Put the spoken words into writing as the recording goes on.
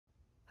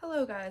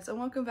Hello guys, and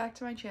welcome back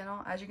to my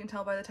channel. As you can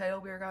tell by the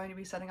title, we are going to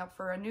be setting up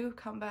for a new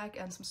comeback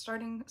and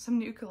starting some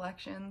new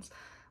collections.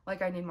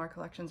 Like, I need more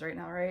collections right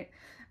now, right?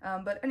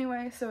 But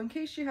anyway, so in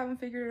case you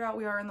haven't figured it out,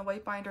 we are in the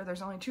white binder.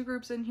 There's only two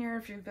groups in here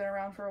if you've been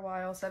around for a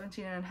while,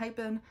 17 and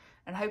Hypen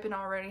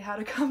already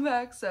had a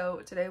comeback,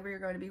 so today we are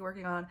going to be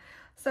working on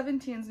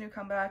 17's new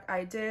comeback.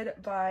 I did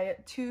buy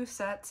two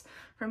sets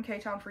from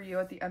K-Town for You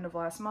at the end of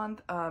last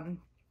month.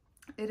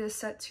 It is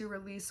set to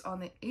release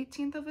on the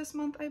 18th of this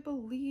month, I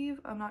believe.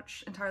 I'm not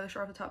entirely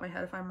sure off the top of my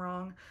head. If I'm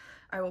wrong,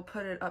 I will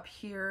put it up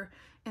here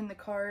in the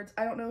cards.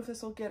 I don't know if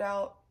this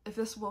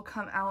will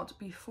come out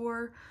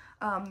before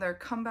their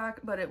comeback,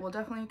 but it will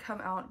definitely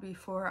come out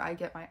before I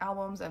get my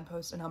albums and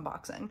post an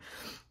unboxing.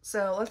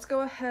 So let's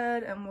go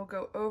ahead and we'll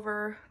go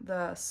over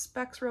the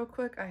specs real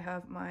quick. I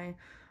have my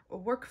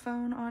work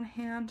phone on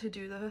hand to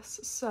do this.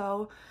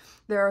 So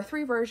there are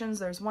three versions.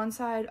 There's one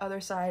side,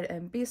 other side,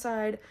 and B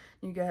side.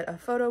 You get a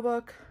photo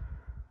book.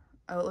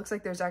 Oh, it looks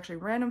like there's actually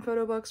random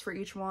photo books for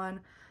each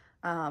one.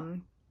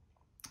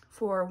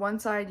 For one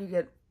side,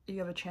 you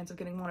have a chance of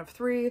getting one of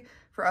 3.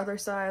 For other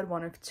side,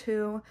 one of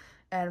 2.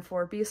 And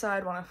for B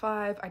side, one of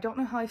 5. I don't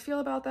know how I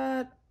feel about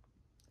that.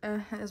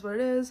 Is what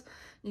it is.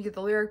 You get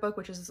the lyric book,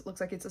 which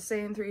looks like it's the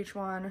same for each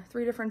one.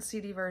 3 different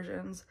CD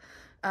versions.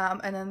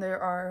 And then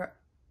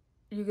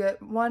you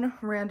get one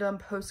random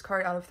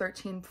postcard out of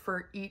 13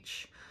 for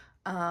each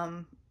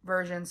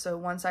version. So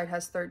one side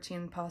has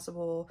 13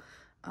 possible,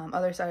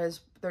 other side has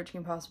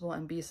 13 possible,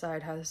 and B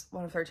side has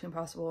one of 13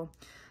 possible.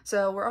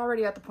 So we're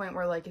already at the point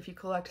where, like, if you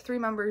collect 3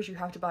 members, you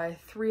have to buy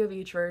 3 of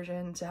each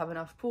version to have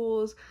enough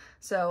pools.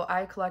 So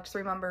I collect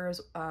 3 members.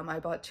 I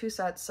bought 2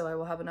 sets, so I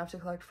will have enough to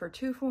collect for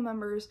 2 full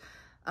members.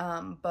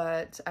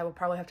 But I will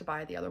probably have to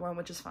buy the other one,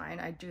 which is fine.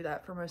 I do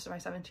that for most of my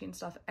 17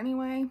 stuff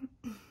anyway.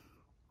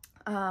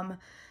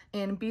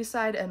 In B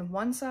side and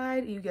one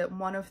side, you get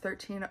one of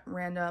 13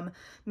 random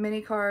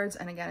mini cards.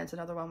 And again, it's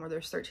another one where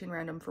there's 13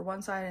 random for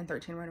one side and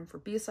 13 random for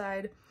B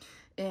side.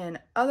 In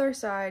other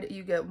side,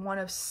 you get one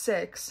of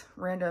 6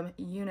 random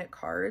unit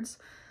cards.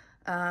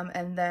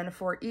 And then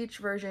for each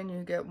version,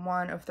 you get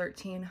one of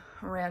 13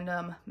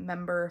 random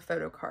member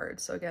photo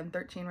cards. So again,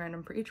 13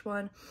 random for each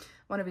one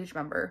of each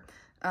member.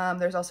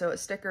 There's also a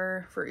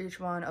sticker for each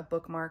one, a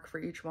bookmark for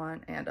each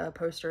one, and a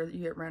poster.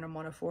 You get random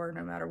 1 of 4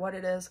 no matter what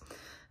it is.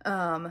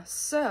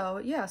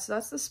 So yeah, so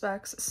that's the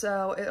specs.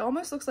 So it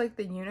almost looks like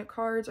the unit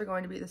cards are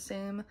going to be the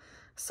same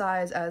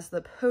size as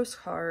the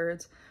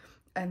postcards,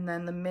 and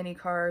then the mini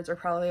cards are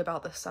probably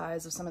about the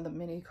size of some of the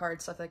mini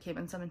card stuff that came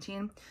in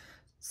 17.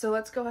 So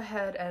let's go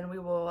ahead and we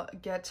will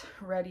get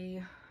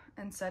ready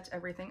and set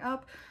everything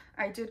up.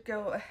 I did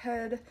go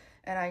ahead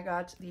and I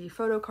got the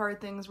photo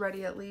card things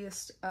ready at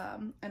least,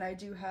 and I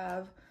do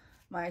have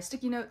my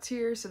sticky notes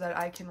here so that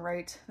I can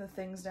write the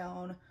things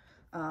down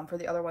for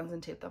the other ones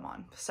and tape them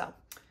on. So I'm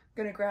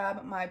gonna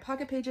grab my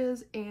pocket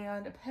pages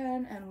and a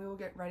pen and we will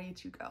get ready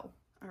to go.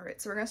 All right,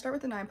 so we're gonna start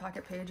with the 9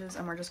 pocket pages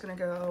and we're just gonna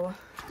go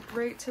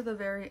right to the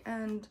very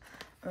end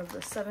of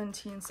the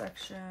 17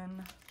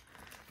 section,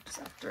 just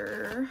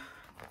after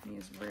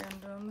these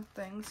random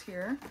things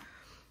here.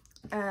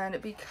 And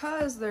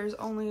because there's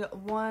only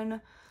 1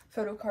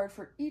 photo card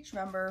for each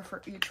member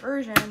for each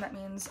version, that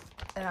means,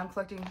 and I'm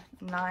collecting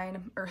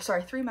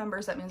 3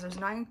 members, that means there's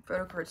 9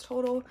 photo cards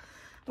total,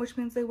 which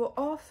means they will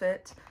all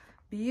fit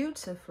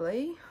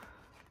beautifully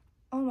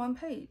on 1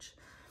 page.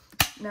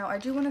 Now I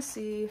do want to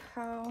see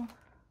how,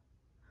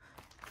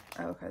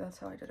 okay, that's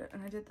how I did it,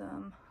 and I did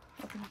them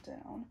up and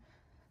down.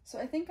 So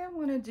I think I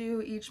want to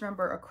do each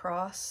member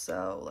across,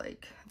 so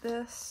like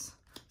this.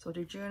 So we'll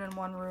do June in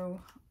one row,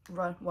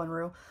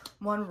 Wonwoo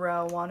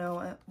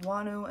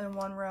in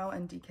 1 row,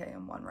 and DK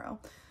in 1 row.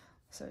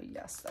 So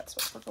yes, that's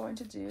what we're going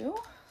to do.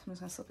 I'm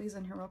just gonna slip these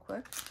in here real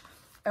quick.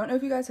 I don't know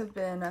if you guys have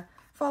been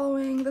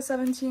following the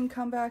 17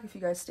 comeback, if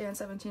you guys stand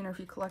 17 or if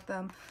you collect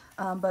them,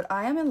 but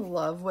I am in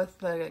love with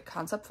the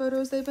concept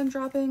photos they've been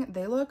dropping.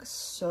 They look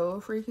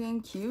so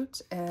freaking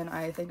cute, and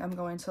I think I'm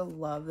going to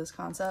love this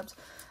concept.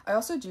 I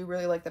also do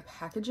really like the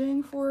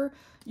packaging for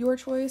Your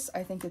Choice.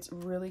 I think it's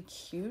really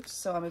cute,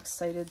 so I'm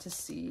excited to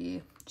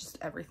see just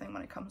everything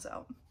when it comes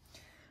out.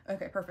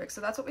 Okay, perfect.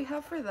 So that's what we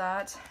have for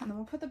that, and then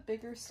we'll put the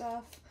bigger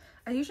stuff.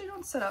 I usually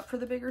don't set up for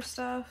the bigger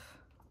stuff.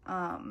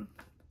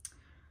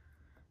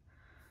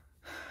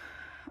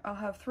 I'll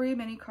have 3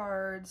 mini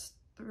cards,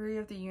 3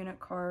 of the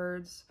unit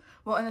cards.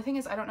 Well, and the thing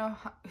is, I don't know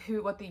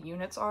what the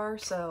units are,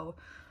 so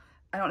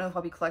I don't know if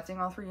I'll be collecting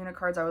all 3 unit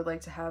cards. I would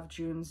like to have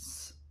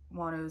June's,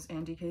 Wonwoo's,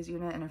 and DK's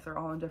unit, and if they're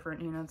all in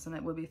different units, then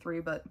it would be 3,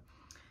 but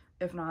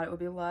if not, it would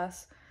be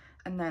less.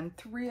 And then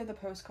 3 of the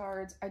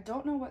postcards. I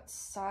don't know what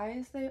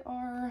size they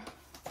are,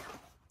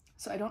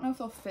 so I don't know if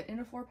they'll fit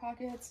into 4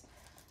 pockets,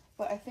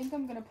 but I think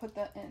I'm gonna put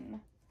that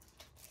in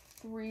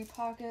 3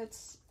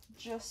 pockets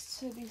just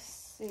to be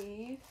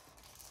safe.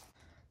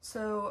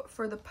 So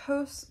for the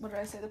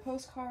the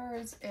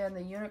postcards and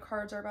the unit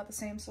cards are about the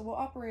same, so we'll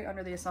operate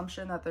under the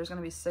assumption that there's going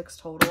to be 6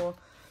 total.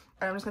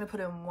 And I'm just going to put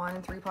in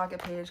 1 3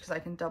 pocket page because I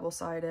can double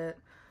side it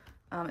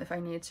if I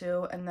need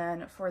to. And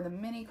then for the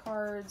mini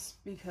cards,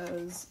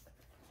 because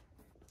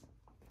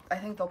I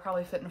think they'll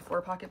probably fit in a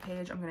 4-pocket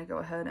page. I'm going to go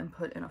ahead and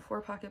put in a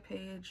 4-pocket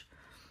page.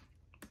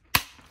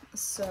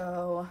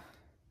 So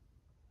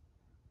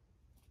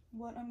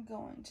what I'm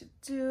going to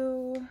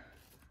do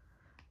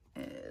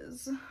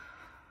is,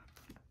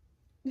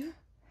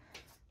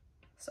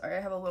 sorry,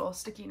 I have a little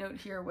sticky note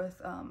here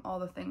with all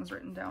the things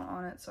written down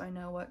on it so I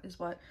know what is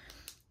what.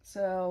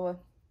 So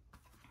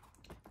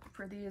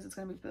for these, it's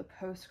going to be the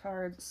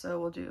postcards. So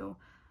we'll do,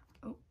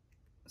 oh,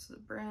 this is a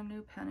brand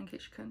new pen in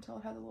case you couldn't tell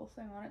it had the little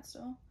thing on it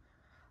still.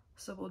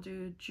 So we'll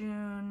do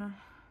June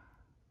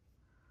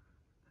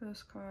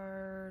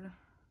postcard,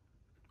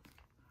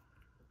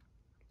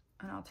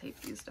 and I'll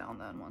tape these down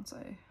then once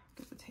I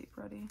get the tape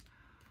ready.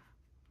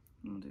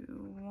 We'll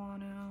do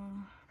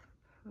Wano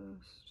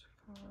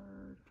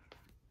postcard,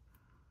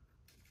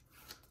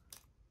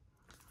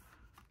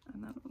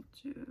 and then we'll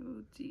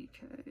do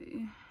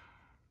DK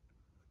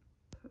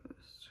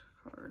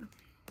postcard.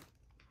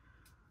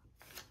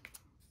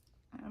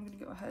 And I'm going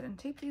to go ahead and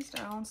tape these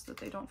down so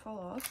that they don't fall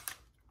off.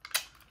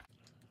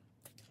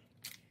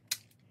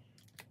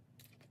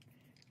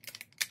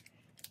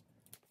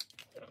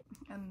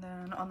 And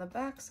then on the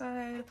back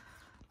side,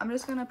 I'm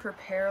just going to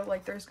prepare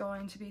like there's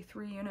going to be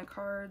 3 unit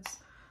cards.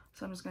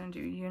 So I'm just going to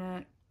do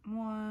unit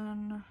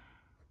 1,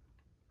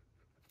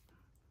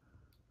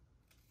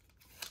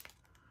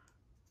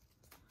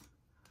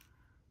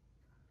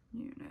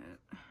 unit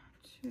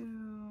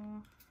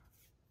 2,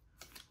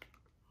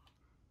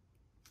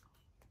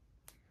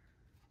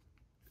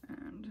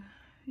 and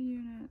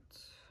unit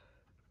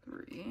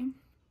 3.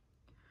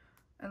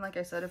 And like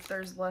I said, if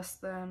there's less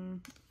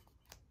than,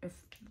 if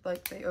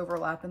like they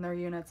overlap in their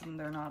units and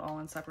they're not all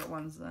in separate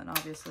ones, then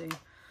obviously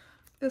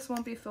this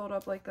won't be filled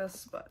up like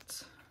this,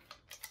 but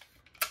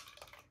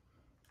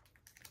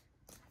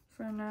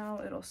for now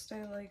it'll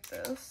stay like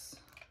this.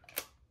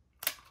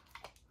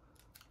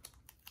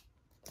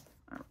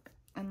 All right.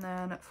 And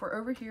then for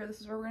over here,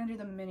 this is where we're going to do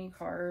the mini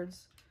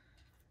cards.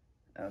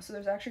 Oh, so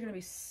there's actually going to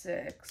be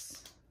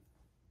 6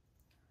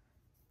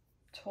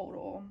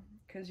 total,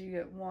 because you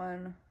get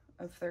 1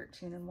 of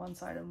 13 in one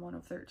side and 1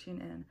 of 13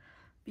 in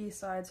B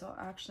side, so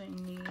I'll actually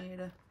need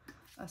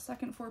a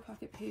second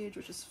 4-pocket page,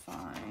 which is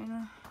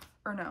fine.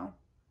 Or no,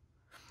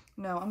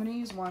 I'm gonna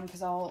use 1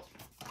 because I'll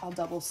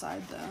double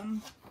side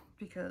them,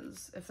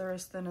 because if they're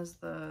as thin as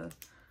the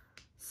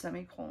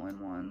semicolon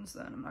ones,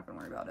 then I'm not gonna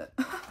worry about it.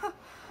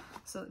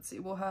 So let's see,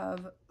 we'll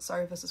have,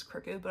 sorry if this is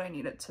crooked, but I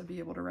need it to be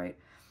able to write.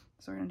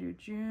 So we're gonna do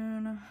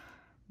June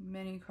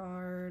mini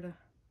card,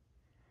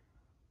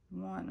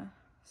 1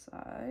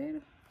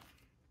 side.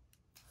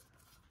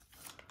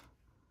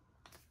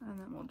 And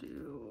then we'll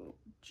do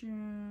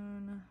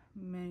June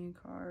mini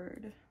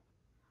card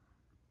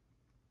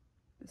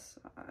this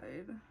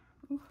side.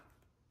 Ooh.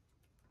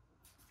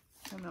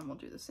 And then we'll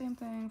do the same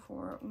thing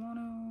for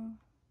Wano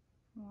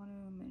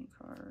mini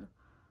card,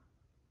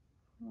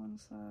 1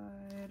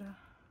 side.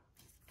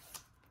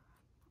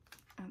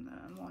 And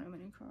then Wano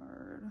mini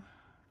card,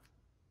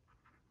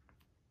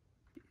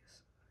 B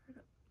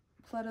side.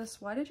 Pledis,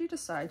 why did you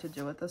decide to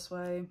do it this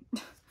way?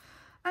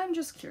 I'm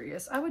just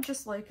curious. I would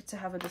just like to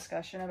have a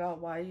discussion about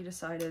why you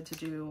decided to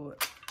do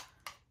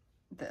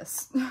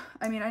this.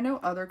 I mean, I know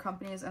other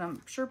companies, and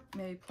I'm sure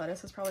maybe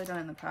Pledis has probably done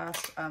it in the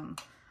past. I'm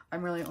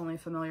really only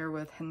familiar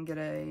with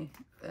Hengire,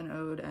 an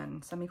ode,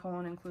 and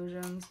semicolon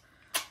inclusions.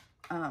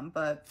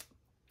 But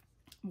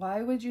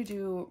why would you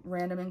do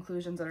random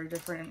inclusions that are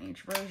different in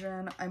each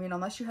version? I mean,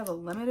 unless you have a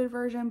limited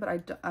version,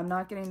 but I'm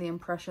not getting the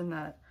impression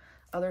that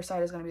other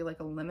side is going to be like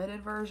a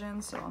limited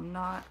version, so I'm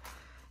not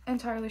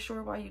entirely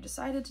sure why you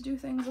decided to do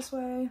things this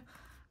way,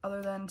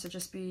 other than to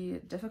just be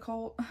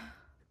difficult.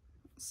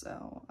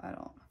 So I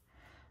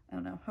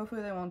don't know.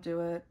 Hopefully they won't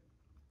do it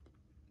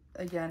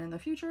again in the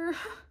future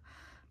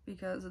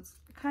because it's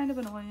kind of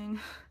annoying.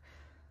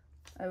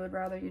 I would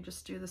rather you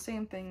just do the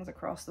same things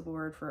across the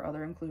board for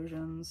other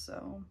inclusions.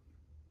 So,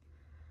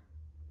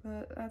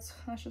 but that's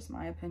just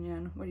my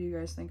opinion. What do you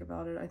guys think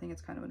about it? I think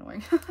it's kind of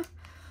annoying.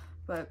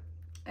 But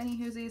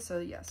anywhoosy, so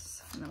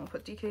yes, and then we'll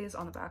put DKs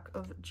on the back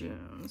of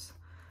June's.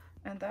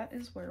 And that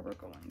is where we're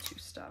going to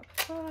stop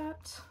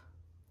that.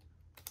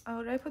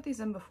 Oh, did I put these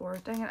in before?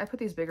 Dang it, I put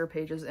these bigger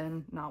pages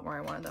in, not where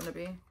I wanted them to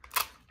be.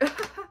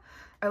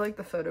 I like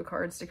the photo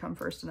cards to come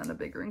first and then the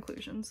bigger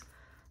inclusions.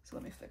 So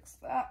let me fix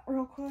that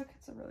real quick.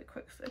 It's a really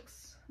quick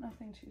fix,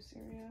 nothing too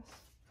serious.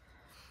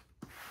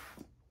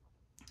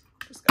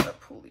 Just gotta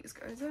pull these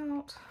guys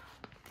out.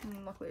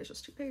 And luckily it's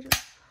just 2 pages.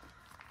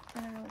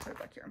 And I'll put it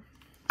back here.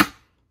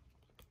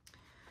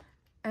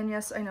 And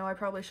yes, I know I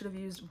probably should have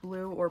used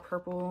blue or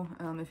purple.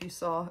 If you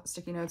saw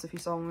sticky notes, if you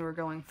saw when we were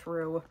going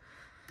through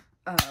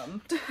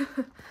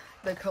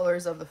the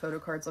colors of the photo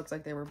cards, looks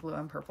like they were blue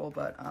and purple,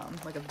 but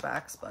like at the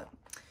backs, but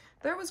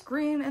there was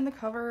green in the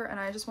cover and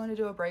I just wanted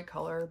to do a bright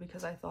color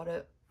because I thought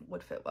it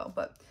would fit well.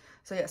 But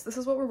so yes, this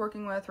is what we're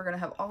working with. We're going to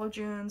have all of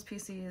June's,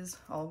 PC's,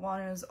 all of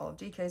Wanu's, all of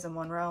DK's in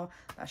one row.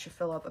 That should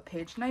fill up a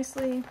page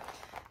nicely.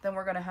 Then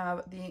we're going to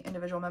have the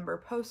individual member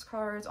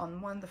postcards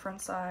on the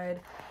front side,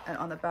 and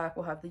on the back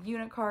we'll have the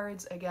unit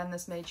cards. Again,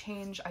 this may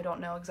change. I don't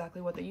know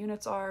exactly what the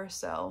units are,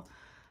 so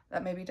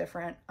that may be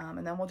different.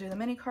 And then we'll do the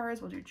mini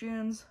cards, we'll do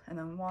Junes, and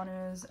then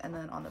Wanu's, and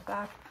then on the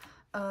back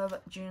of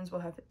Junes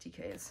we'll have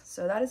DKs.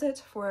 So that is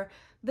it for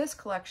this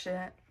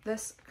collection,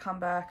 this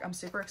comeback. I'm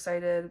super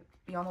excited.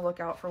 Be on the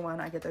lookout for when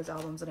I get those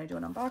albums and I do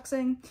an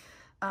unboxing.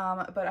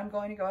 But I'm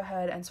going to go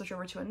ahead and switch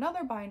over to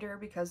another binder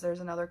because there's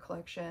another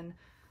collection,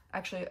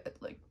 actually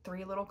like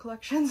 3 little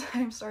collections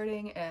I'm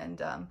starting,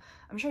 and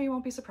I'm sure you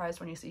won't be surprised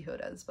when you see who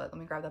it is, but let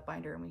me grab that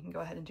binder and we can go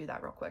ahead and do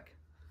that real quick.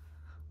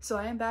 So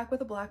I am back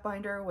with a black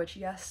binder, which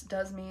yes,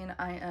 does mean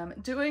I am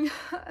doing,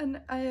 and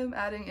I am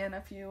adding in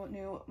a few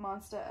new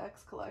Monsta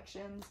X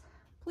collections.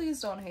 Please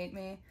don't hate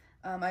me.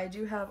 I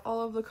do have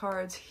all of the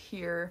cards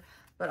here,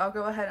 but I'll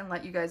go ahead and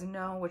let you guys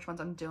know which ones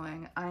I'm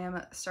doing. I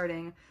am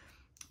starting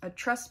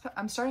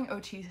I'm starting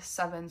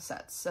OT7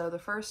 sets. So the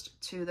first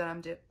 3 that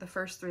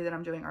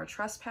I'm doing are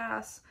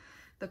Trespass,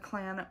 the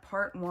Clan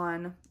Part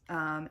 1,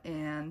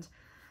 and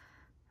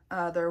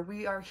there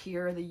We Are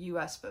Here, the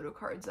US photo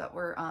cards that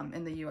were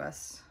in the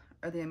US,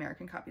 or the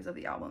American copies of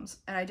the albums.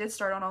 And I did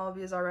start on all of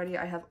these already.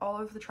 I have all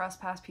of the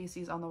Trespass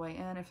PCs on the way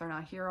in if they're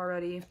not here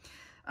already.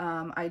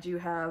 I do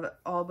have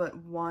all but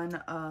one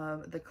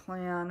of the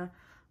Clan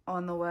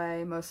on the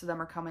way. Most of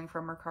them are coming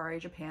from Mercari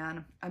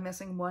Japan. I'm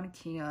missing one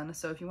Kian,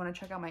 so if you want to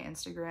check out my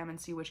Instagram and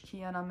see which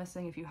Kian I'm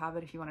missing, if you have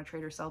it, if you want to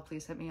trade or sell,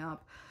 please hit me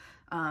up.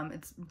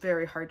 It's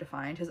very hard to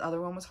find. His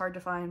other one was hard to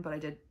find, but I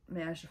did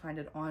manage to find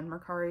it on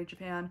Mercari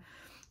Japan,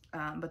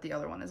 but the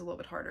other one is a little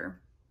bit harder.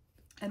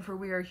 And for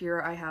We Are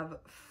Here, I have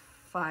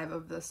 5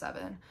 of the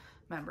 7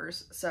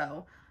 members,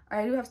 so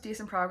I do have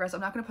decent progress.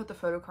 I'm not going to put the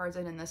photo cards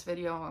in this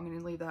video. I'm going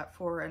to leave that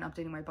for an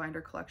updating my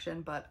binder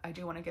collection, but I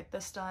do want to get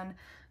this done.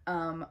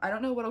 I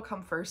don't know what'll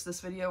come first, this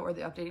video or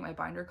the updating my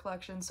binder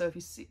collection, so if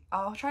you see,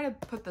 I'll try to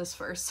put this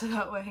first so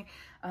that way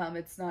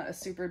it's not a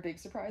super big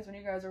surprise when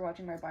you guys are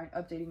watching my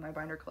updating my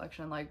binder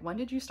collection, like, when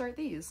did you start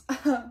these?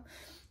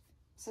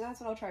 So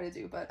that's what I'll try to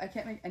do, but I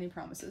can't make any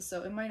promises,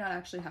 so it might not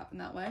actually happen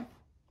that way.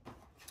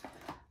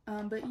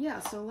 But yeah,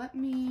 so let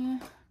me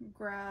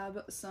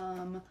grab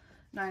some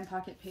 9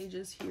 pocket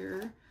pages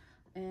here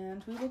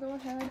and we will go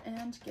ahead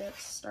and get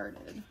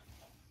started.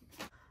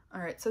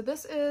 All right, so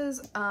this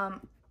is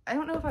I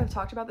don't know if I've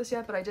talked about this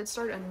yet, but I did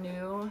start a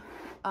new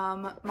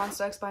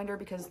Monsta X binder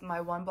because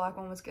my one black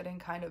one was getting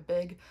kind of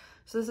big.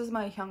 So this is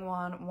my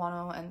Hyungwon,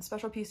 Wano, and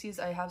special PCs.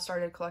 I have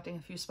started collecting a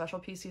few special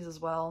PCs as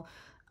well.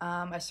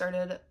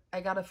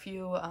 I got a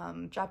few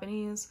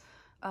Japanese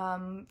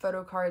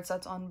photo card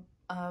sets on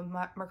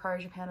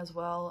Mercari Japan as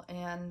well,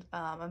 and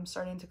I'm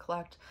starting to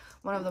collect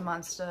one of the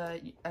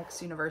Monsta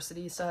X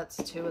University sets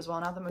too as well.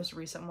 Not the most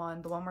recent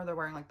one, the one where they're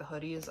wearing like the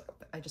hoodies.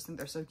 I just think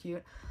they're so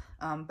cute.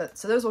 But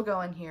so those will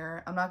go in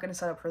here. I'm not going to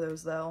set up for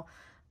those though.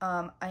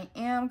 I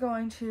am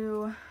going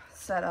to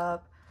set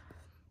up,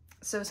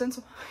 so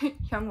since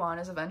Hyungwon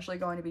is eventually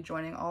going to be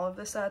joining all of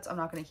the sets, I'm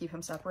not going to keep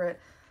him separate.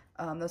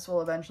 This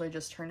will eventually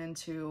just turn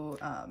into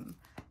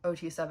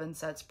OT7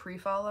 sets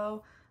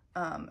pre-follow.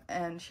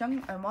 And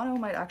Wano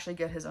might actually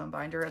get his own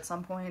binder at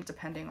some point,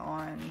 depending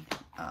on,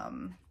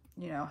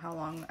 you know, how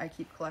long I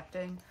keep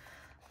collecting.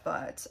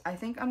 But I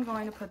think I'm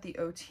going to put the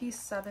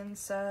OT7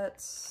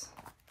 sets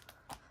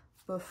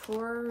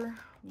before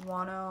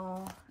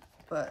Wano,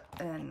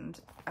 and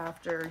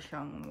after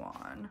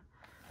Hyungwon.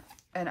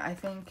 And I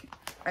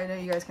know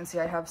you guys can see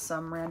I have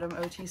some random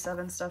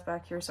OT7 stuff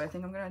back here, so I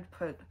think I'm going to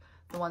put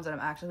the ones that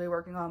I'm actively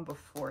working on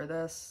before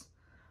this,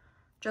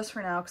 just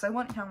for now, because I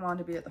want Hyungwon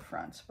to be at the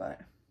front, but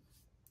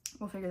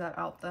we'll figure that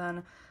out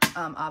then.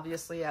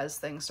 Obviously, as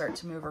things start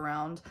to move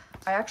around.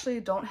 I actually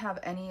don't have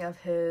any of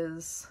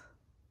his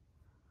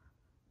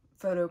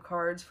photo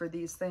cards for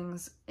these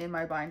things in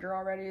my binder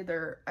already.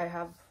 I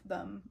have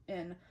them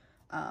in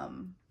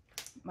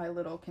my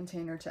little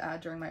container to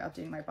add during my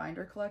updating my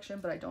binder collection,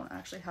 but I don't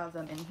actually have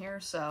them in here,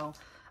 so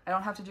I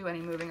don't have to do any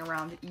moving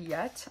around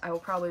yet. I will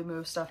probably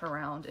move stuff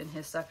around in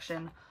his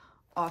section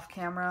off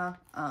camera,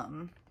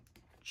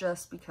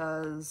 just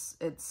because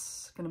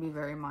it's going to be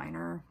very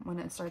minor when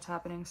it starts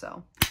happening.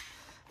 So,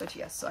 but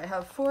yes, so I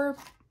have 4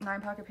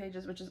 9 pocket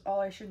pages, which is all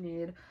I should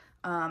need.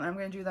 And I'm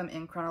going to do them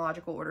in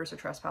chronological order, so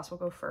Trespass will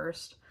go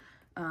first.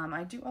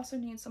 I do also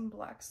need some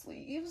black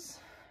sleeves.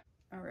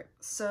 All right,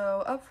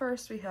 so up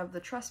first we have the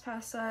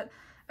Trespass set,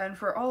 and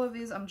for all of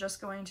these I'm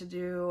just going to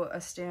do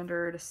a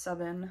standard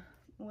 7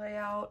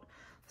 layout.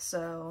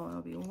 So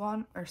it'll be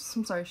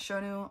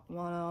Shonu,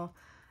 Wano,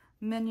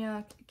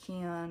 Minhyuk,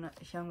 Kian,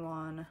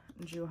 Hyungwon,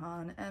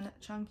 Juhan, and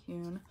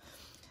Chungkyun.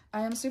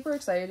 I am super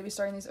excited to be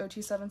starting these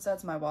OT7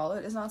 sets. My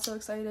wallet is not so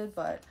excited,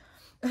 but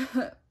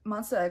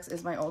Monsta X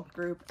is my old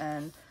group,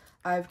 and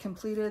I've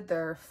completed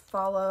their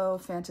Follow,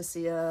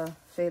 Fantasia,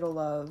 Fatal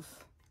Love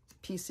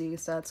PC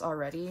sets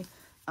already.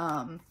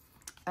 And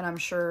I'm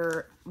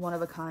sure One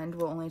of a Kind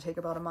will only take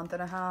about a month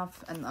and a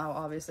half, and I'll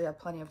obviously have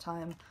plenty of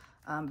time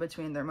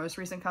between their most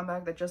recent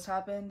comeback that just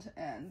happened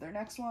and their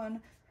next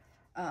one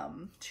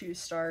to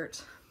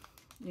start,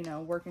 you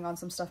know, working on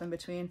some stuff in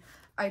between.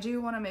 I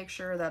do want to make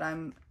sure that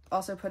I'm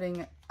also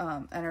putting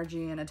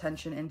energy and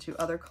attention into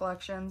other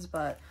collections,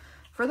 but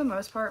for the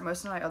most part,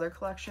 most of my other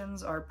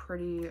collections are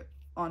pretty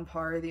on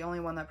par. The only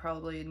one that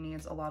probably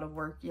needs a lot of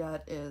work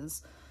yet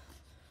is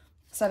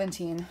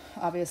 17,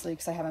 obviously,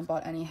 because I haven't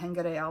bought any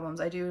Hengare albums.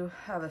 I do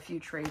have a few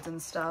trades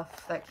and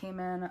stuff that came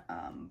in,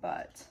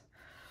 but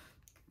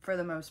for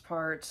the most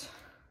part,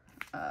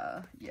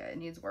 yeah, it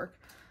needs work.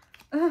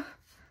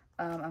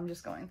 I'm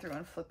just going through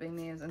and flipping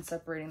these and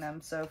separating them.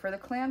 So for the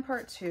Clan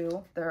Part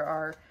 2, there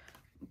are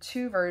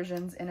 2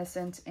 versions,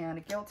 Innocent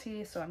and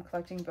Guilty, so I'm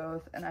collecting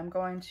both, and I'm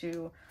going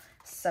to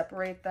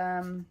separate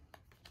them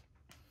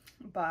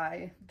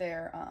by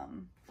their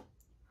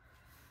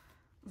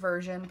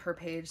version per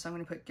page. So I'm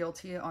going to put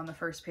Guilty on the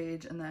first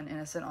page and then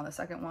Innocent on the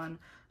second one,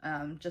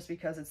 just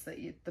because it's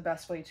the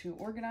best way to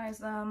organize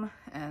them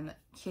and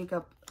take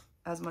up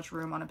as much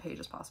room on a page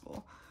as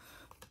possible.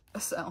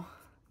 So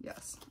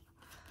yes.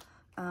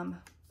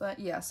 But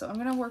yeah, so I'm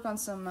going to work on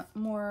some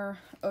more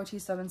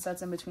OT7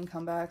 sets in between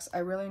comebacks. I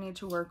really need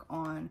to work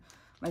on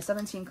my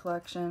 17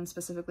 collection,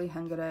 specifically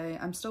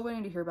Hengare. I'm still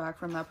waiting to hear back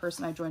from that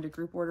person I joined a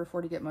group order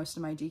for to get most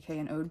of my DK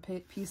and Ode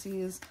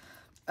PCs.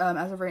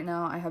 As of right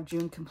now, I have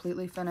June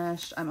completely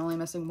finished. I'm only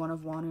missing one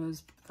of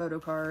Wanu's photo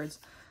cards.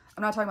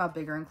 I'm not talking about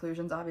bigger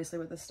inclusions, obviously,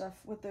 with this stuff,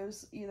 with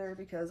those either,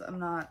 because I'm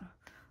not,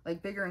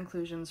 like, bigger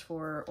inclusions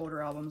for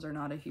older albums are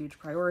not a huge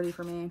priority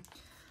for me.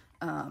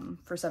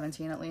 For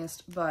 17 at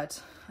least,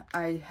 but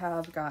I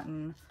have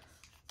gotten,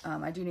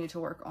 I do need to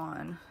work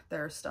on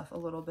their stuff a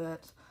little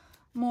bit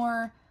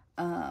more.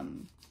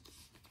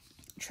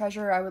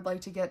 Treasure, I would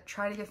like to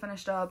try to get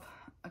finished up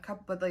a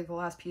couple, but like the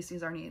last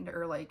PCs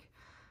are like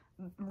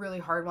really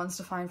hard ones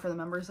to find for the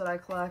members that I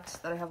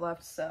collect that I have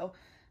left. So,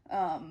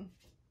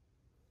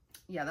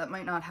 yeah, that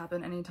might not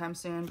happen anytime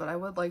soon, but I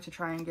would like to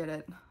try and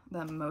get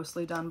them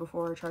mostly done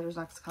before Treasure's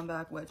next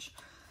comeback, which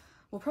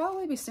will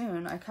probably be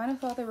soon. I kind of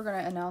thought they were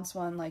going to announce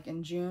one like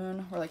in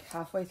June or like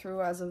halfway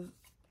through as of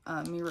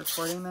me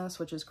recording this,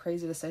 which is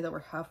crazy to say that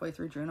we're halfway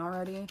through June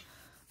already.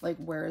 Like,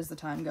 where is the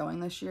time going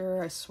this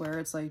year? I swear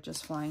it's like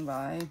just flying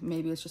by.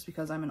 Maybe it's just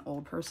because I'm an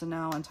old person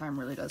now and time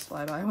really does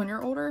fly by when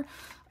you're older.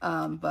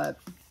 But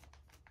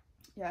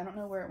yeah, I don't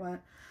know where it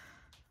went.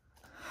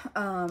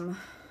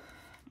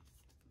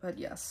 But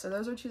yes, so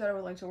those are 2 that I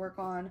would like to work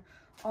on.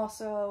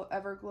 Also,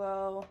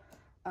 Everglow.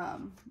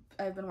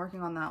 I've been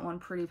working on that one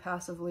pretty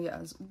passively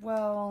as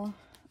well,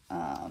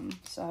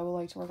 so I would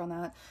like to work on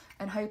that.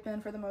 And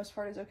Hyphen, for the most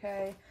part, is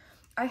okay.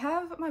 I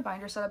have my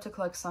binder set up to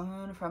collect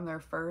Sunghoon from their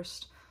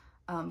first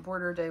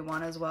Border Day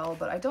 1 as well,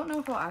 but I don't know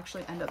if I'll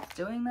actually end up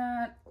doing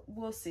that.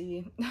 We'll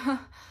see.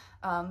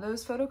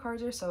 Those photo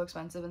cards are so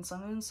expensive and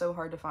Sunghoon's so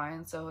hard to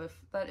find, so if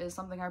that is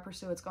something I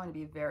pursue, it's going to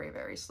be very,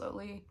 very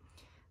slowly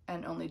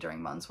and only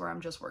during months where I'm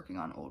just working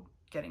on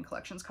getting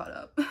collections caught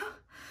up.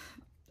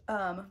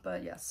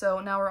 But yeah,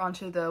 so now we're on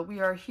to the We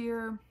Are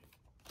Here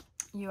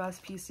US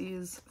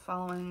PCs,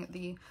 following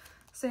the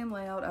same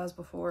layout as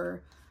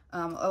before.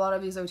 A lot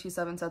of these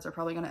OT7 sets are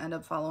probably going to end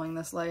up following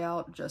this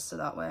layout, just so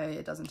that way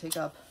it doesn't take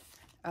up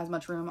as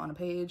much room on a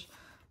page,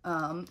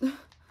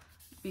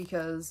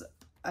 because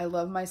I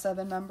love my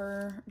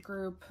 7-member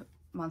group.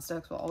 Monsta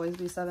X will always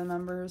be 7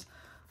 members,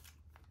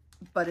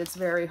 but it's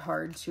very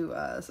hard to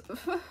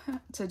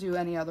to do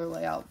any other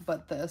layout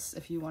but this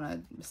if you want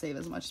to save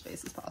as much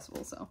space as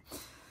possible. So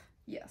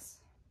yes,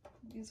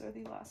 these are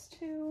the last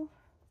 2.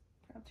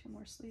 Grab 2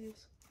 more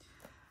sleeves.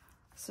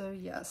 So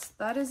yes,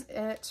 that is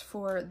it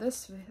for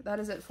this. That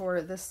is it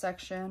for this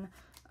section.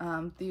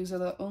 These are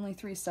the only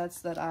 3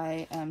 sets that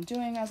I am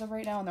doing as of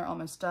right now, and they're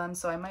almost done.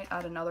 So I might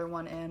add another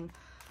one in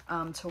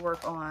to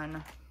work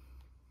on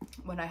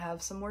when I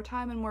have some more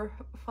time and more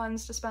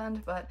funds to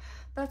spend. But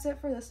that's it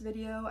for this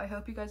video. I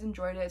hope you guys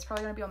enjoyed it. It's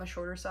probably gonna be on the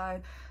shorter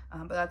side,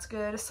 but that's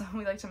good. So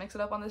we like to mix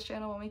it up on this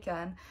channel when we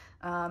can.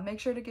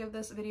 Make sure to give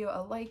this video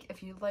a like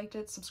if you liked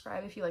it,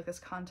 subscribe if you like this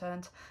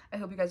content. I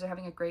hope you guys are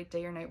having a great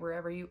day or night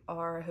wherever you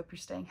are. I hope you're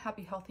staying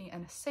happy, healthy,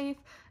 and safe,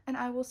 and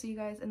I will see you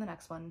guys in the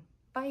next one.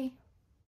 Bye!